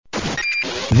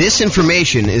This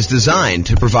information is designed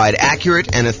to provide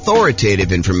accurate and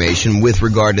authoritative information with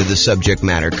regard to the subject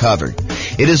matter covered.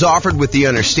 It is offered with the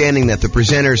understanding that the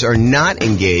presenters are not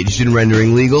engaged in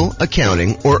rendering legal,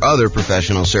 accounting, or other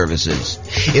professional services.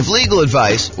 If legal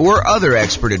advice or other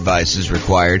expert advice is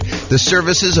required, the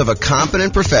services of a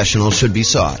competent professional should be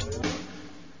sought.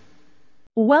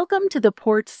 Welcome to the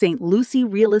Port St. Lucie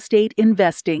Real Estate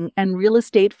Investing and Real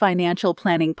Estate Financial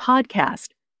Planning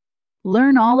Podcast.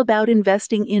 Learn all about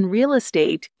investing in real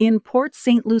estate in Port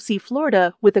St. Lucie,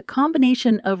 Florida, with a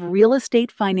combination of real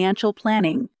estate financial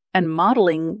planning and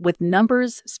modeling with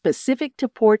numbers specific to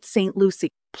Port St. Lucie,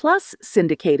 plus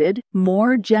syndicated,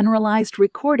 more generalized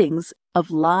recordings of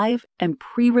live and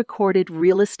pre-recorded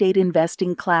real estate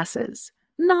investing classes,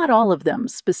 not all of them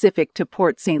specific to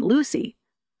Port St. Lucie.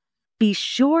 Be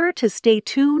sure to stay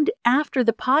tuned after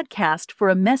the podcast for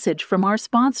a message from our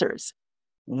sponsors.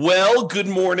 Well, good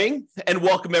morning and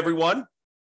welcome, everyone.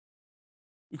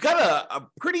 We've got a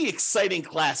pretty exciting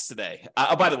class today.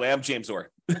 By the way, I'm James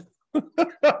Orr.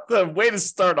 The way to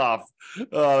start off.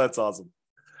 Oh, that's awesome.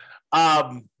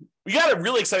 We got a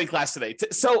really exciting class today.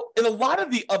 So in a lot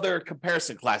of the other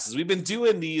comparison classes, we've been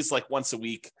doing these like once a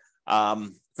week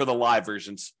for the live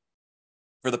versions.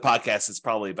 For the podcast, it's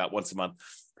probably about once a month.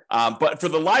 But for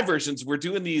the live versions, we're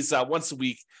doing these once a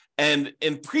week. And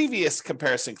in previous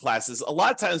comparison classes, a lot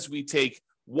of times we take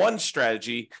one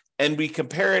strategy and we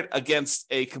compare it against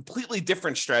a completely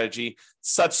different strategy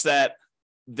such that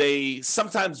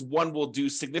sometimes one will do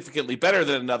significantly better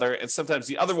than another, and sometimes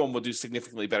the other one will do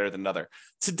significantly better than another.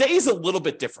 Today is a little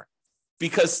bit different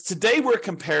because today we're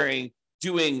comparing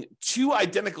doing two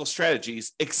identical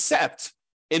strategies, except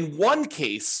in one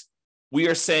case, we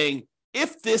are saying,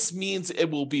 if this means it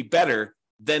will be better,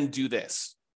 then do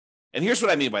this. And here's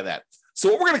what I mean by that. So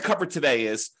what we're going to cover today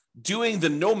is doing the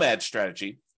nomad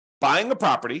strategy, buying a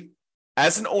property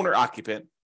as an owner-occupant,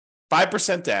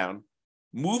 5% down,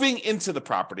 moving into the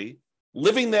property,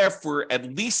 living there for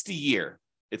at least a year.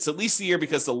 It's at least a year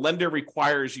because the lender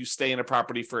requires you stay in a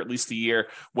property for at least a year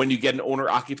when you get an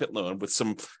owner-occupant loan, with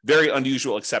some very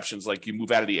unusual exceptions, like you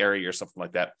move out of the area or something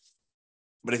like that.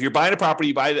 But if you're buying a property,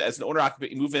 you buy it as an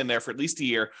owner-occupant, you move in there for at least a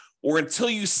year, or until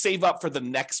you save up for the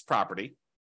next property.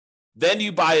 Then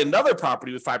you buy another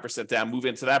property with 5% down, move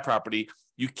into that property.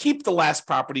 You keep the last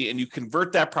property and you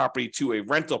convert that property to a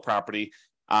rental property.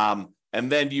 And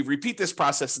then you repeat this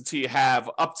process until you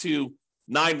have up to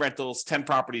 9 rentals, 10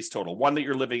 properties total, one that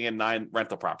you're living in, 9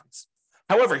 rental properties.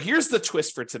 However, here's the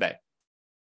twist for today.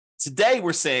 Today,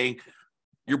 we're saying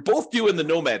you're both doing the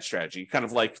nomad strategy, kind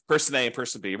of like person A and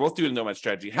person B. You're both doing the nomad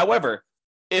strategy. However,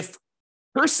 if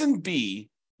person B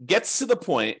gets to the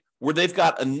point where they've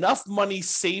got enough money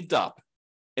saved up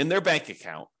in their bank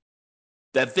account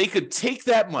that they could take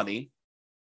that money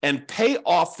and pay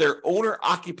off their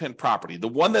owner-occupant property, the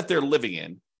one that they're living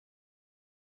in,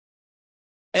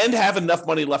 and have enough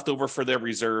money left over for their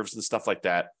reserves and stuff like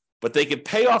that, but they could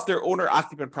pay off their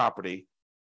owner-occupant property.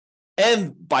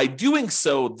 And by doing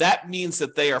so, that means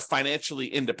that they are financially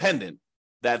independent,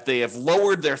 that they have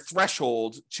lowered their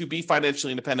threshold to be financially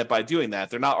independent by doing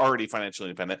that. They're not already financially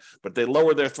independent, but they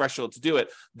lower their threshold to do it.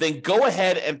 Then go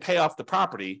ahead and pay off the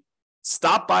property,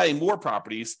 stop buying more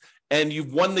properties, and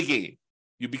you've won the game.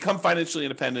 You become financially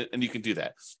independent and you can do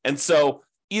that. And so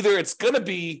either it's going to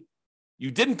be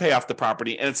you didn't pay off the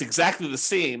property and it's exactly the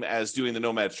same as doing the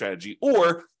nomad strategy,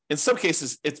 or in some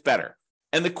cases, it's better.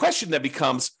 And the question then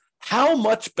becomes, how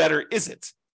much better is it?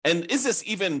 And is this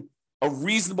even a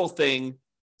reasonable thing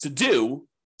to do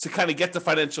to kind of get to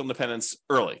financial independence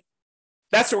early?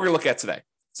 That's what we're going to look at today.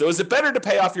 So is it better to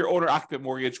pay off your owner-occupant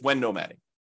mortgage when nomading?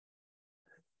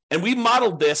 And we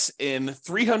modeled this in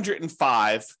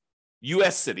 305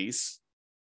 U.S. cities,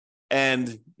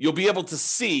 and you'll be able to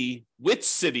see which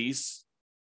cities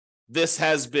this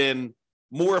has been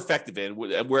more effective in,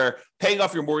 where paying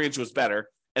off your mortgage was better,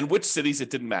 and which cities it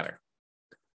didn't matter.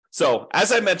 So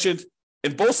as I mentioned,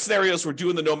 in both scenarios, we're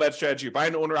doing the nomad strategy. You're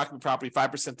buying an owner-occupant property,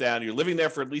 5% down. You're living there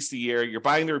for at least a year. You're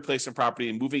buying the replacement property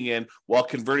and moving in while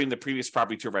converting the previous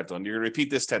property to a rental. And you're going to repeat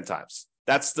this 10 times.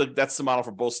 That's the model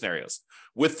for both scenarios.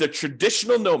 With the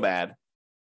traditional nomad,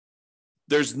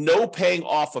 there's no paying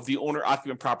off of the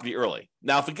owner-occupant property early.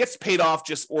 Now, if it gets paid off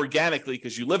just organically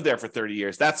because you lived there for 30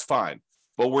 years, that's fine.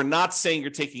 But we're not saying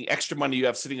you're taking extra money you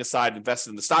have sitting aside,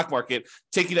 invested in the stock market,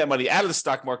 taking that money out of the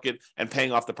stock market and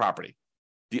paying off the property.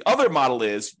 The other model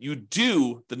is you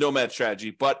do the nomad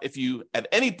strategy, but if you, at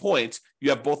any point, you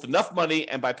have both enough money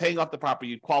and by paying off the property,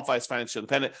 you qualify as financially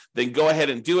independent, then go ahead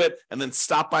and do it and then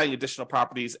stop buying additional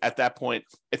properties at that point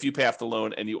if you pay off the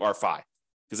loan and you are fine.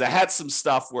 Because I had some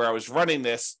stuff where I was running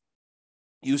this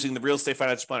using the real estate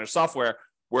financial planner software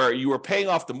where you were paying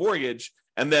off the mortgage,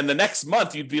 and then the next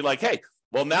month you'd be like, hey,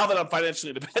 well, now that I'm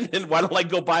financially independent, why don't I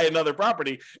go buy another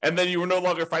property? And then you were no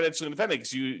longer financially independent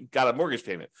because you got a mortgage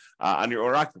payment on your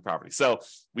owner-occupant property. So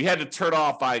we had to turn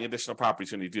off buying additional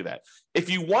properties when you do that. If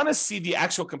you want to see the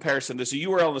actual comparison, there's a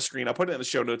URL on the screen. I'll put it in the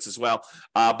show notes as well.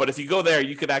 But if you go there,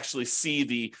 you could actually see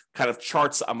the kind of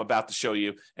charts I'm about to show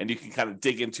you, and you can kind of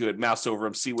dig into it, mouse over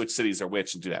them, see which cities are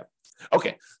which, and do that.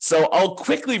 Okay, so I'll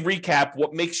quickly recap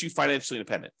what makes you financially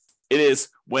independent. It is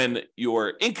when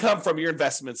your income from your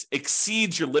investments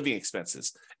exceeds your living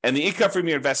expenses. And the income from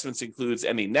your investments includes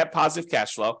any net positive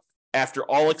cash flow after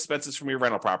all expenses from your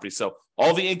rental property. So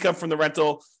all the income from the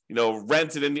rental,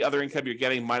 rent and any other income you're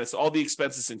getting minus all the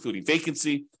expenses, including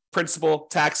vacancy, principal,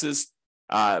 taxes,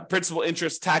 principal,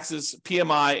 interest, taxes,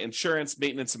 PMI, insurance,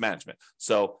 maintenance, and management.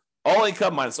 So all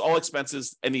income minus all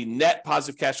expenses, any net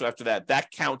positive cash flow after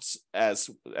that counts as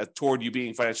toward you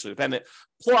being financially independent,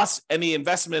 plus any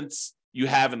investments you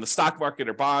have in the stock market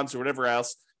or bonds or whatever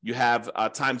else you have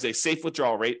times a safe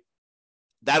withdrawal rate.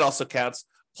 That also counts.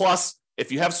 Plus,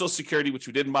 if you have Social Security, which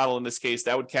we didn't model in this case,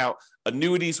 that would count.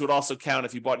 Annuities would also count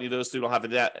if you bought any of those. We don't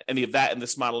have any of that in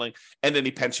this modeling, and any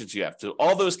pensions you have. So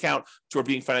all those count toward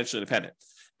being financially independent.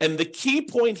 And the key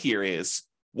point here is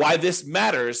why this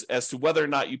matters as to whether or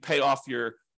not you pay off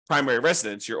your primary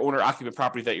residence, your owner-occupant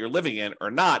property that you're living in or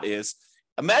not, is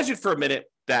imagine for a minute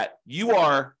that you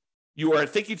are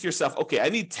thinking to yourself, okay, I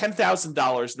need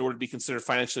 $10,000 in order to be considered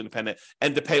financially independent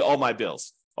and to pay all my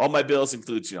bills. All my bills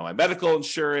includes, my medical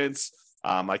insurance,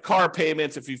 my car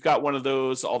payments, if you've got one of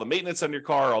those, all the maintenance on your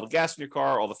car, all the gas in your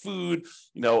car, all the food,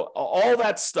 all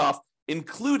that stuff,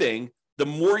 including the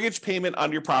mortgage payment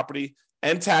on your property,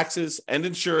 and taxes and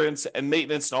insurance and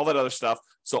maintenance and all that other stuff.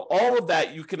 So all of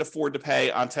that you can afford to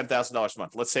pay on $10,000 a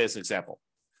month, let's say as an example.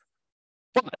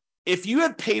 But if you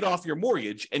had paid off your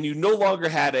mortgage and you no longer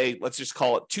had let's just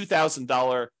call it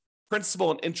 $2,000 principal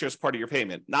and interest part of your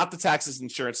payment, not the taxes,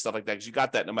 insurance, stuff like that, because you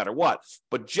got that no matter what,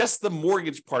 but just the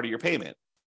mortgage part of your payment,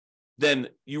 then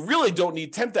you really don't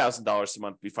need $10,000 a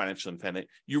month to be financially independent.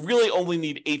 You really only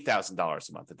need $8,000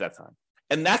 a month at that time.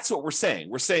 And that's what we're saying.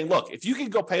 We're saying, look, if you can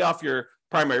go pay off your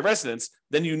primary residence,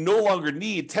 then you no longer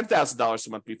need $10,000 a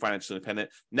month to be financially independent.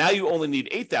 Now you only need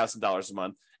 $8,000 a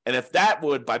month. And if that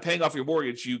would, by paying off your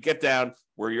mortgage, you get down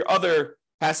where your other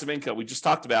passive income we just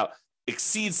talked about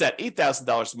exceeds that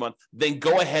 $8,000 a month, then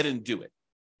go ahead and do it.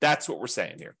 That's what we're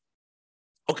saying here.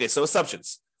 Okay, so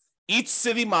assumptions. Each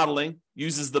city modeling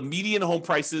uses the median home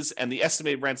prices and the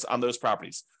estimated rents on those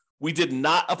properties. We did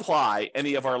not apply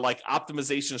any of our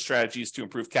optimization strategies to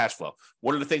improve cash flow.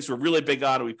 One of the things we're really big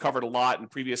on, and we've covered a lot in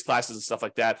previous classes and stuff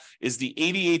like that, is the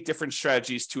 88 different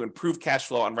strategies to improve cash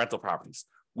flow on rental properties.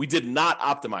 We did not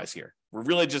optimize here. We're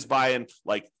really just buying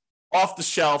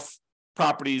off-the-shelf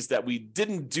properties that we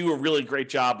didn't do a really great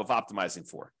job of optimizing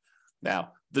for.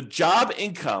 Now, the job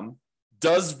income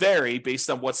does vary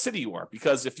based on what city you are,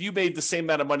 because if you made the same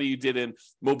amount of money you did in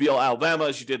Mobile, Alabama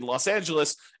as you did in Los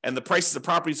Angeles, and the prices of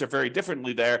properties are very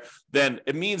differently there, then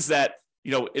it means that,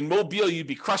 in Mobile you'd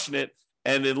be crushing it,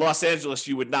 and in Los Angeles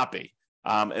you would not be.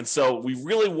 And so we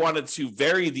really wanted to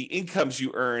vary the incomes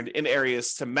you earned in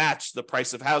areas to match the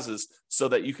price of houses so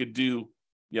that you could do,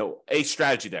 a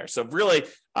strategy there. So really,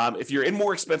 if you're in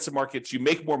more expensive markets, you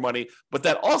make more money, but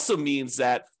that also means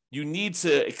that you need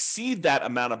to exceed that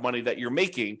amount of money that you're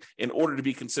making in order to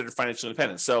be considered financially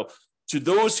independent. So to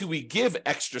those who we give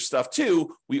extra stuff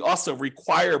to, we also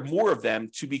require more of them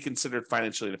to be considered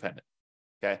financially independent.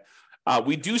 Okay.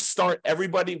 We do start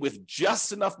everybody with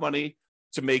just enough money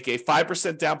to make a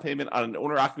 5% down payment on an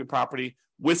owner-occupant property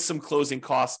with some closing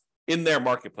costs in their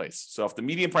marketplace. So if the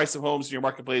median price of homes in your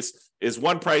marketplace is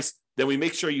one price, then we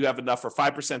make sure you have enough for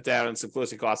 5% down and some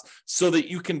closing costs so that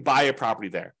you can buy a property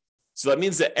there. So that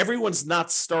means that everyone's not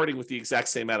starting with the exact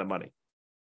same amount of money.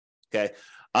 Okay.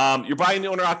 You're buying the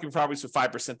owner-occupant properties with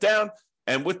 5% down,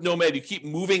 and with Nomad, you keep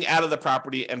moving out of the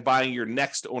property and buying your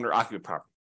next owner-occupant property.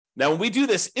 Now, when we do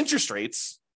this, the interest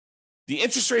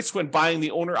rates when buying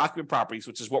the owner-occupant properties,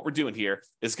 which is what we're doing here,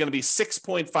 is going to be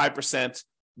 6.5%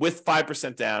 with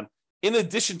 5% down. In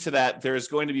addition to that, there is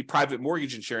going to be private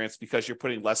mortgage insurance because you're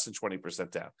putting less than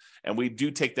 20% down. And we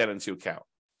do take that into account.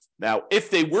 Now, if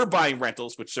they were buying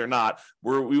rentals, which they're not,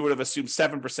 we would have assumed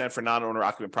 7% for non-owner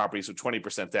occupant properties with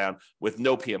 20% down with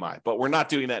no PMI. But we're not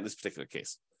doing that in this particular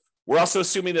case. We're also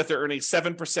assuming that they're earning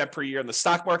 7% per year in the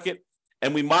stock market.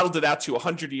 And we modeled it out to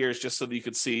 100 years just so that you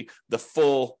could see the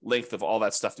full length of all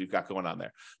that stuff that you've got going on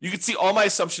there. You can see all my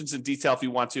assumptions in detail if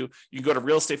you want to. You can go to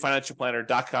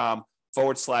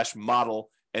realestatefinancialplanner.com/model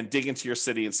and dig into your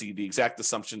city and see the exact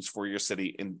assumptions for your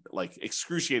city in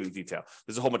excruciating detail.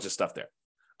 There's a whole bunch of stuff there.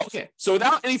 Okay, so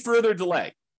without any further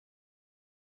delay,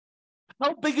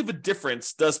 how big of a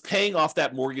difference does paying off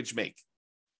that mortgage make?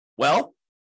 Well,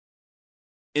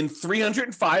 in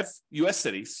 305 US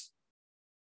cities,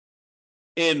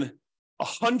 in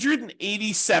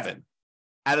 187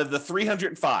 out of the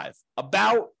 305,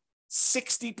 about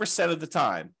 60% of the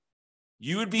time,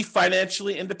 you would be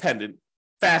financially independent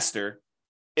faster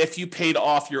if you paid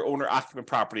off your owner-occupant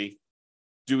property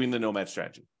doing the nomad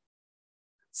strategy.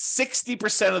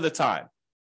 60% of the time,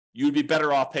 you would be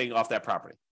better off paying off that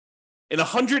property. In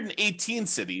 118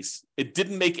 cities, it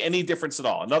didn't make any difference at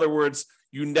all. In other words,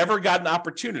 you never got an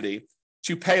opportunity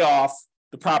to pay off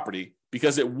the property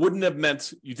because it wouldn't have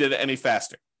meant you did it any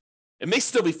faster. It may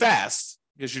still be fast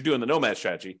because you're doing the nomad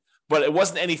strategy, but it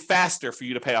wasn't any faster for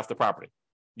you to pay off the property.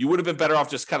 You would have been better off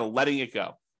just kind of letting it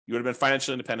go. You would have been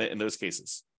financially independent in those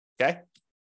cases, okay?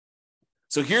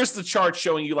 So here's the chart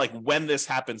showing you like when this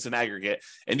happens in aggregate.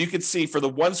 And you can see for the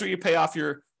ones where you pay off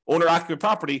your owner-occupant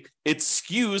property, it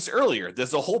skews earlier.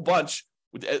 There's a whole bunch.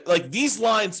 Like these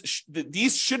lines,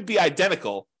 these should be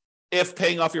identical if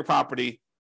paying off your property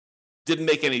didn't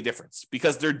make any difference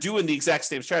because they're doing the exact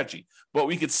same strategy. But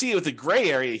we could see with the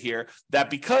gray area here that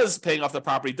because paying off the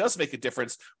property does make a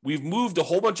difference, we've moved a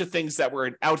whole bunch of things that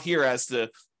were out here as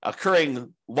the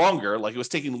occurring longer, like it was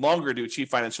taking longer to achieve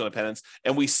financial independence,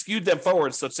 and we skewed them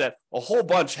forward such that a whole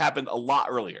bunch happened a lot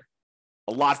earlier,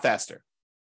 a lot faster.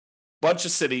 Bunch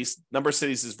of cities, number of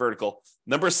cities is vertical,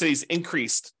 number of cities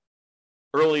increased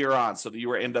earlier on so that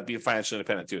you end up being financially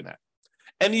independent doing that.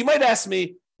 And you might ask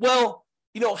me, well,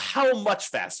 how much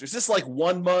faster? Is this like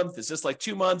 1 month? Is this like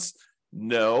 2 months?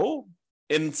 No.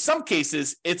 In some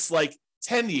cases, it's like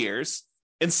 10 years.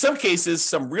 In some cases,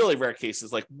 some really rare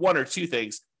cases, like 1 or 2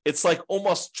 things, it's like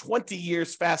almost 20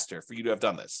 years faster for you to have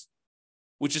done this,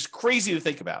 which is crazy to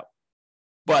think about.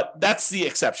 But that's the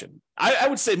exception. I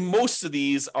would say most of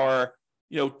these are,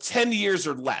 10 years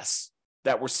or less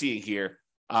that we're seeing here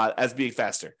as being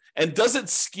faster. And does it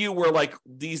skew where like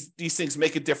these things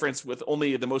make a difference with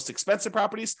only the most expensive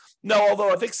properties? No,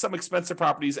 although I think some expensive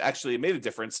properties actually made a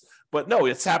difference. But no,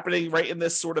 it's happening right in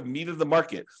this sort of meat of the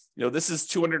market. This is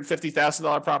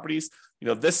 $250,000 properties.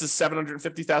 This is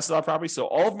 $750,000 properties. So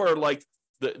all of them are like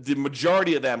the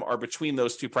majority of them are between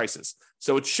those two prices.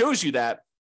 So it shows you that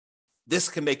this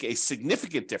can make a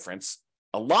significant difference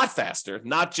a lot faster,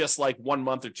 not just like 1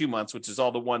 month or 2 months, which is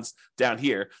all the ones down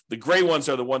here. The gray ones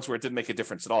are the ones where it didn't make a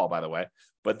difference at all, by the way.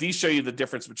 But these show you the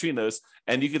difference between those.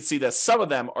 And you can see that some of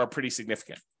them are pretty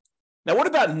significant. Now, what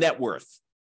about net worth?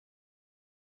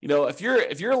 If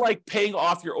you're like paying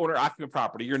off your owner-occupant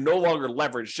property, you're no longer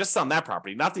leveraged just on that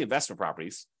property, not the investment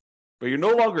properties, but you're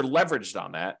no longer leveraged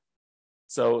on that.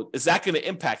 So is that going to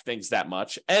impact things that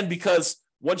much? And because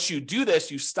once you do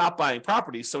this, you stop buying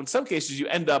properties. So in some cases, you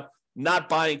end up not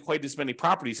buying quite as many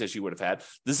properties as you would have had.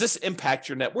 Does this impact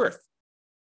your net worth?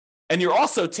 And you're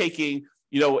also taking,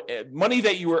 money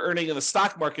that you were earning in the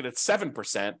stock market at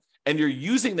 7%, and you're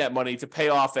using that money to pay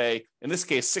off in this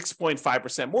case,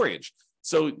 6.5% mortgage.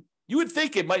 So you would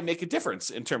think it might make a difference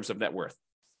in terms of net worth.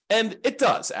 And it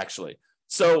does, actually.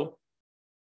 So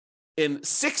in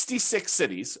 66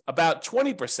 cities, about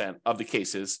 20% of the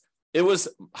cases, it was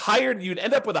higher. You'd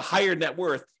end up with a higher net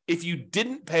worth if you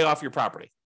didn't pay off your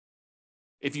property.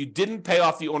 If you didn't pay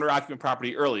off the owner-occupant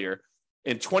property earlier,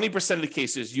 in 20% of the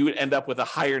cases, you would end up with a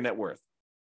higher net worth.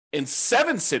 In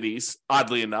 7 cities,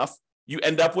 oddly enough, you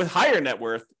end up with higher net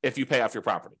worth if you pay off your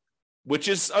property, which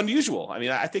is unusual. I mean,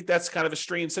 I think that's kind of a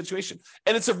strange situation.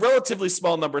 And it's a relatively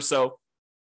small number, so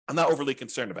I'm not overly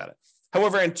concerned about it.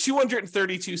 However, in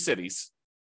 232 cities,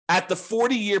 at the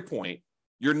 40-year point,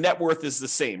 your net worth is the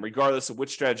same, regardless of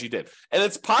which strategy you did. And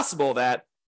it's possible that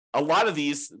a lot of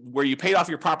these where you paid off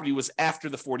your property was after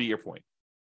the 40-year point,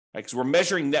 right? Because we're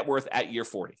measuring net worth at year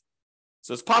 40.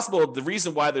 So it's possible the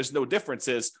reason why there's no difference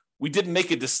is we didn't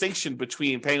make a distinction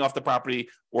between paying off the property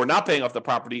or not paying off the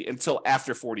property until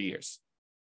after 40 years.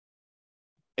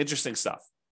 Interesting stuff.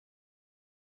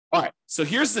 All right, so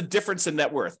here's the difference in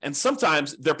net worth. And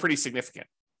sometimes they're pretty significant.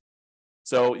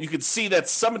 So you can see that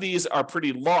some of these are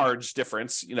pretty large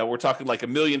difference. We're talking like $1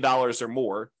 million or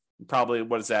more. Probably,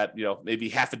 what is that? Maybe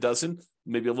half a dozen,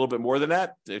 maybe a little bit more than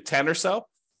that, 10 or so.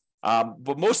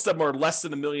 But most of them are less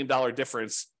than $1 million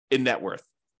difference in net worth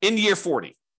in year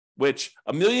 40, which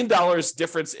 $1 million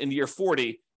difference in year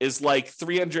 40 is like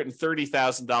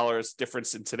 $330,000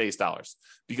 difference in today's dollars.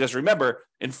 Because remember,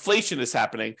 inflation is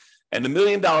happening, and $1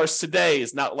 million today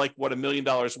is not like what $1 million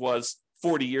was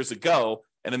 40 years ago,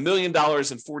 and $1 million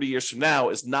in 40 years from now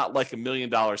is not like $1 million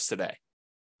today.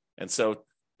 And so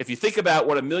if you think about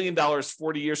what $1 million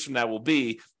 40 years from now will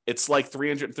be, it's like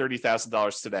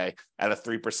 $330,000 today at a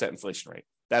 3% inflation rate.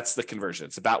 That's the conversion.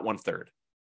 It's about 1/3.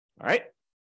 All right.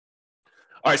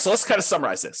 All right, so let's kind of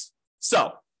summarize this.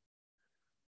 So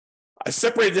I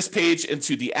separated this page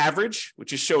into the average,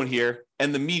 which is shown here,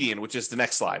 and the median, which is the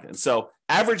next slide. And so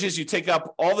average is you take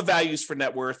up all the values for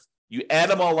net worth, you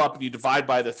add them all up, and you divide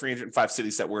by the 305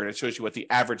 cities that we're in. It shows you what the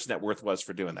average net worth was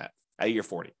for doing that at year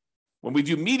 40. When we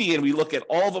do median, we look at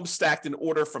all of them stacked in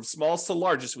order from smallest to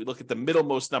largest. We look at the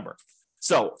middlemost number.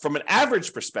 So from an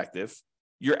average perspective,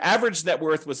 your average net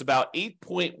worth was about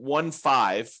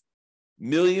 $8.15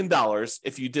 million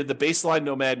if you did the baseline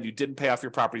nomad and you didn't pay off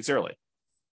your properties early.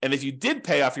 And if you did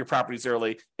pay off your properties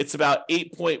early, it's about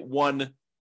 8.11.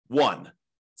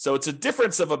 So it's a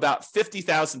difference of about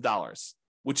 $50,000,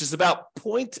 which is about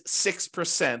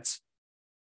 0.6%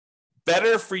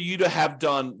 better for you to have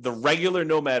done the regular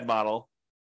nomad model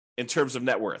in terms of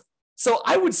net worth. So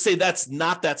I would say that's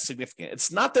not that significant.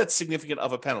 It's not that significant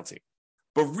of a penalty.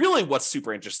 But really what's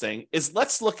super interesting is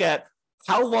let's look at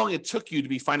how long it took you to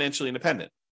be financially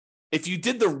independent. If you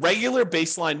did the regular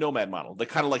baseline nomad model, the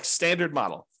kind of like standard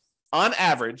model, on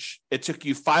average, it took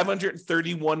you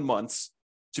 531 months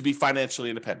to be financially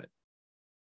independent.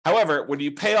 However, when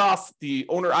you pay off the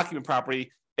owner-occupant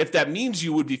property, if that means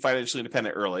you would be financially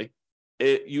independent early,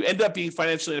 you end up being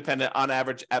financially independent on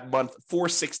average at month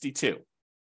 462.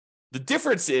 The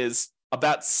difference is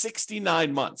about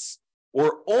 69 months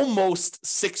or almost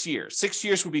 6 years. 6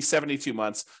 years would be 72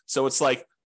 months. So it's like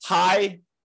high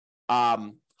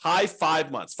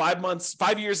 5 months,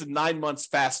 5 years and 9 months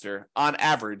faster on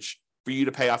average for you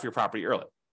to pay off your property early.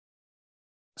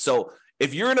 So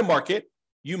if you're in a market,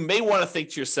 you may want to think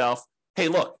to yourself, hey,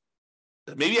 look,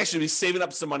 maybe I should be saving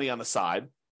up some money on the side.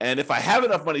 And if I have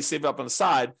enough money saved up on the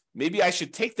side, maybe I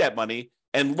should take that money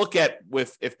and look at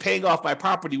if paying off my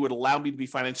property would allow me to be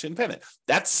financially independent.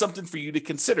 That's something for you to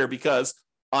consider because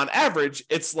on average,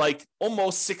 it's like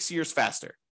almost 6 years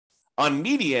faster. On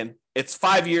median, it's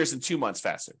 5 years and 2 months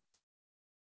faster.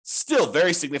 Still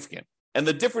very significant. And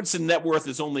the difference in net worth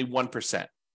is only 1%.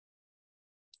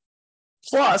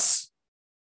 Plus,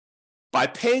 by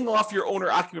paying off your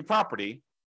owner-occupant property,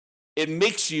 it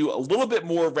makes you a little bit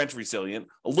more rent resilient,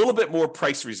 a little bit more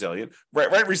price resilient.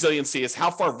 Rent resiliency is how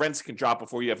far rents can drop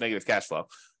before you have negative cash flow.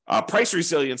 Price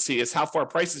resiliency is how far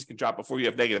prices can drop before you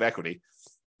have negative equity.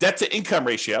 Debt to income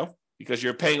ratio, because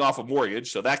you're paying off a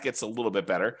mortgage, so that gets a little bit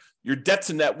better. Your debt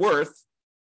to net worth,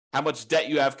 how much debt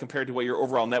you have compared to what your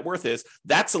overall net worth is,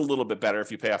 that's a little bit better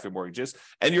if you pay off your mortgages.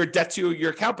 And your debt to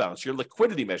your account balance, your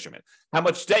liquidity measurement, how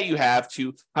much debt you have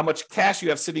to how much cash you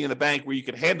have sitting in the bank where you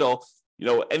can handle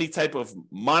any type of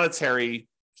monetary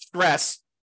stress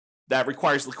that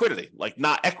requires liquidity, like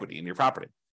not equity in your property.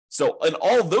 So in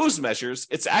all those measures,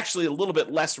 it's actually a little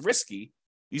bit less risky.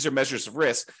 These are measures of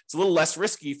risk. It's a little less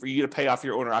risky for you to pay off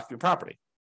your owner-occupant property.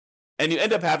 And you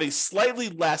end up having slightly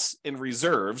less in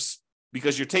reserves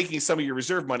because you're taking some of your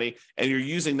reserve money and you're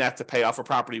using that to pay off a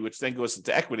property, which then goes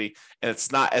into equity, and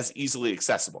it's not as easily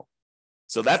accessible.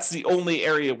 So that's the only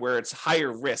area where it's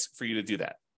higher risk for you to do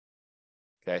that.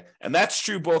 Okay, and that's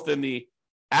true both in the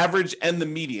average and the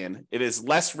median. It is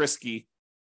less risky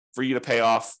for you to pay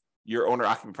off your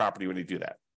owner-occupant property when you do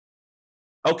that.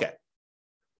 Okay,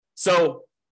 so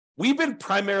we've been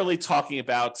primarily talking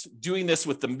about doing this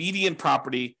with the median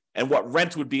property and what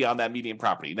rent would be on that median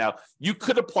property. Now, you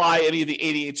could apply any of the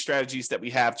 88 strategies that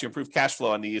we have to improve cash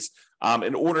flow on these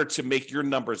in order to make your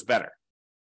numbers better.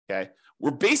 Okay, we're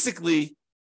basically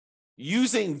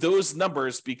using those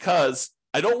numbers because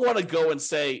I don't want to go and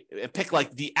say and pick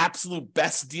like the absolute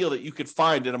best deal that you could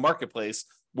find in a marketplace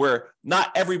where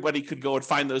not everybody could go and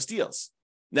find those deals.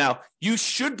 Now, you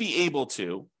should be able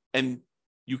to, and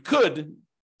you could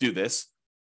do this,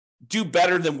 do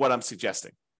better than what I'm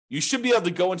suggesting. You should be able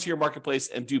to go into your marketplace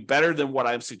and do better than what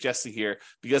I'm suggesting here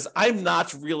because I'm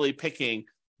not really picking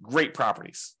great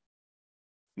properties.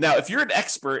 Now, if you're an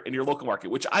expert in your local market,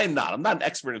 which I'm not an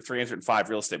expert in 305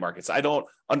 real estate markets. I don't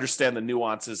understand the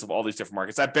nuances of all these different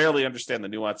markets. I barely understand the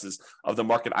nuances of the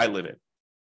market I live in.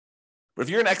 But if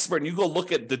you're an expert and you go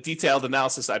look at the detailed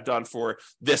analysis I've done for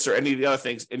this or any of the other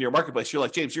things in your marketplace, you're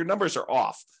like, James, your numbers are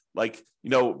off. Like,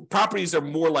 properties are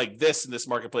more like this in this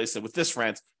marketplace than with this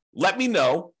rent. Let me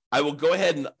know. I will go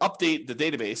ahead and update the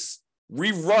database,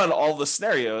 rerun all the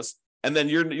scenarios, and then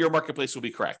your marketplace will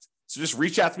be correct. So just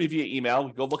reach out to me via email,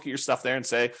 go look at your stuff there and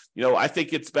say, I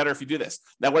think it's better if you do this.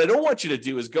 Now, what I don't want you to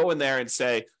do is go in there and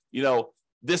say,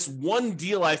 this one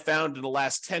deal I found in the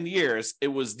last 10 years, it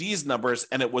was these numbers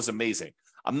and it was amazing.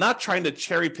 I'm not trying to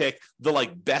cherry pick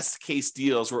the best case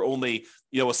deals where only,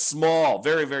 a small,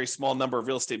 very, very small number of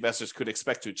real estate investors could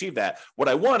expect to achieve that. What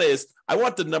I want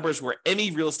the numbers where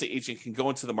any real estate agent can go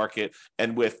into the market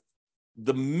and with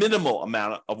the minimal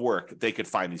amount of work, they could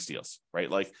find these deals,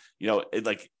 right?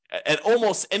 At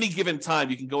almost any given time,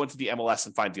 you can go into the MLS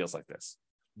and find deals like this.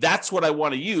 That's what I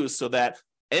want to use so that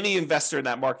any investor in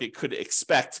that market could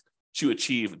expect to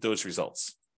achieve those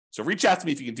results. So reach out to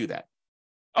me if you can do that.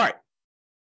 All right.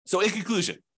 So in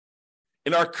conclusion,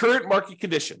 in our current market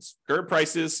conditions, current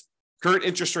prices, current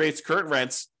interest rates, current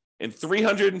rents, in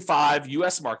 305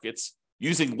 U.S. markets,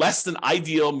 using less than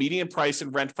ideal median price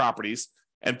and rent properties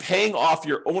and paying off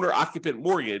your owner-occupant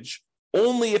mortgage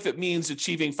only if it means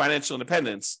achieving financial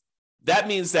independence, that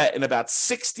means that in about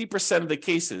 60% of the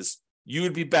cases, you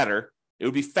would be better. It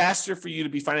would be faster for you to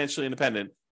be financially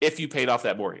independent if you paid off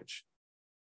that mortgage.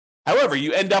 However,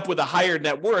 you end up with a higher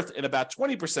net worth in about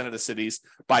 20% of the cities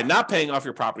by not paying off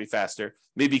your property faster,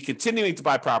 maybe continuing to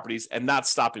buy properties and not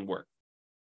stopping work.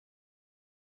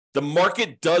 The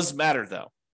market does matter,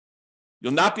 though.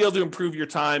 You'll not be able to improve your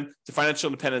time to financial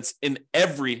independence in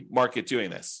every market doing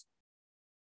this.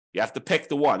 You have to pick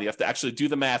the one. You have to actually do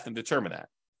the math and determine that.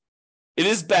 It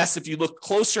is best if you look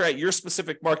closer at your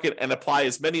specific market and apply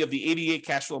as many of the 88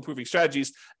 cash flow improving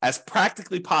strategies as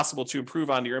practically possible to improve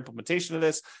on your implementation of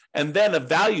this, and then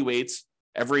evaluate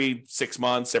every 6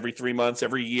 months, every 3 months,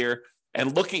 every year,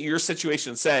 and look at your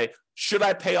situation and say, should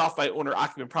I pay off my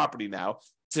owner-occupant property now?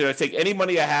 Should I take any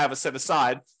money I have and set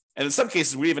aside? And in some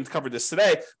cases, we even covered this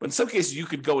today, but in some cases, you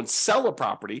could go and sell a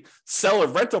property, sell a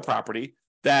rental property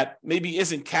that maybe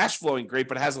isn't cash flowing great,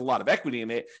 but has a lot of equity in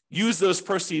it. Use those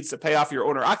proceeds to pay off your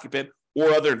owner occupant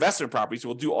or other investment properties.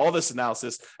 We'll do all this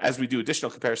analysis as we do additional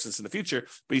comparisons in the future.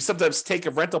 But you sometimes take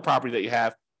a rental property that you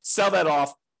have, sell that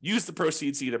off, use the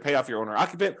proceeds to either pay off your owner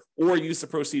occupant or use the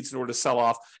proceeds in order to sell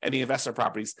off any investment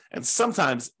properties. And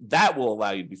sometimes that will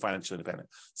allow you to be financially independent.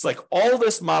 It's like all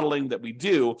this modeling that we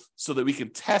do so that we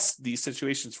can test these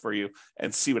situations for you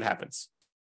and see what happens.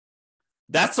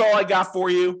 That's all I got for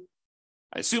you.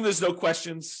 I assume there's no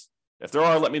questions. If there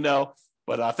are, let me know.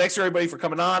 But thanks everybody for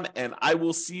coming on, and I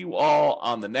will see you all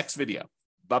on the next video.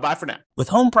 Bye-bye for now. With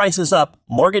home prices up,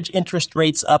 mortgage interest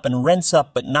rates up, and rents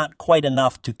up, but not quite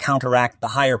enough to counteract the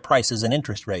higher prices and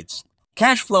interest rates,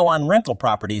 cash flow on rental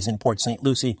properties in Port St.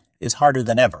 Lucie is harder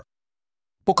than ever.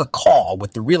 Book a call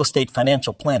with the Real Estate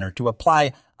Financial Planner to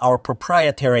apply our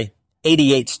proprietary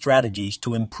 88 strategies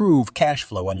to improve cash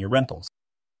flow on your rentals.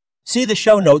 See the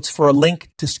show notes for a link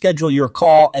to schedule your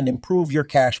call and improve your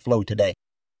cash flow today.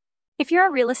 If you're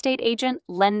a real estate agent,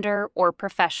 lender, or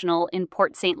professional in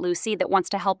Port St. Lucie that wants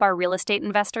to help our real estate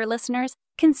investor listeners,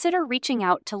 consider reaching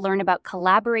out to learn about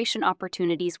collaboration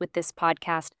opportunities with this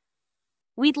podcast.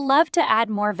 We'd love to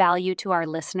add more value to our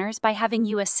listeners by having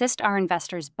you assist our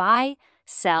investors buy,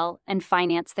 sell, and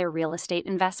finance their real estate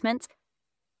investments.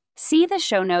 See the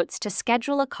show notes to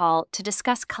schedule a call to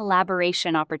discuss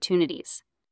collaboration opportunities.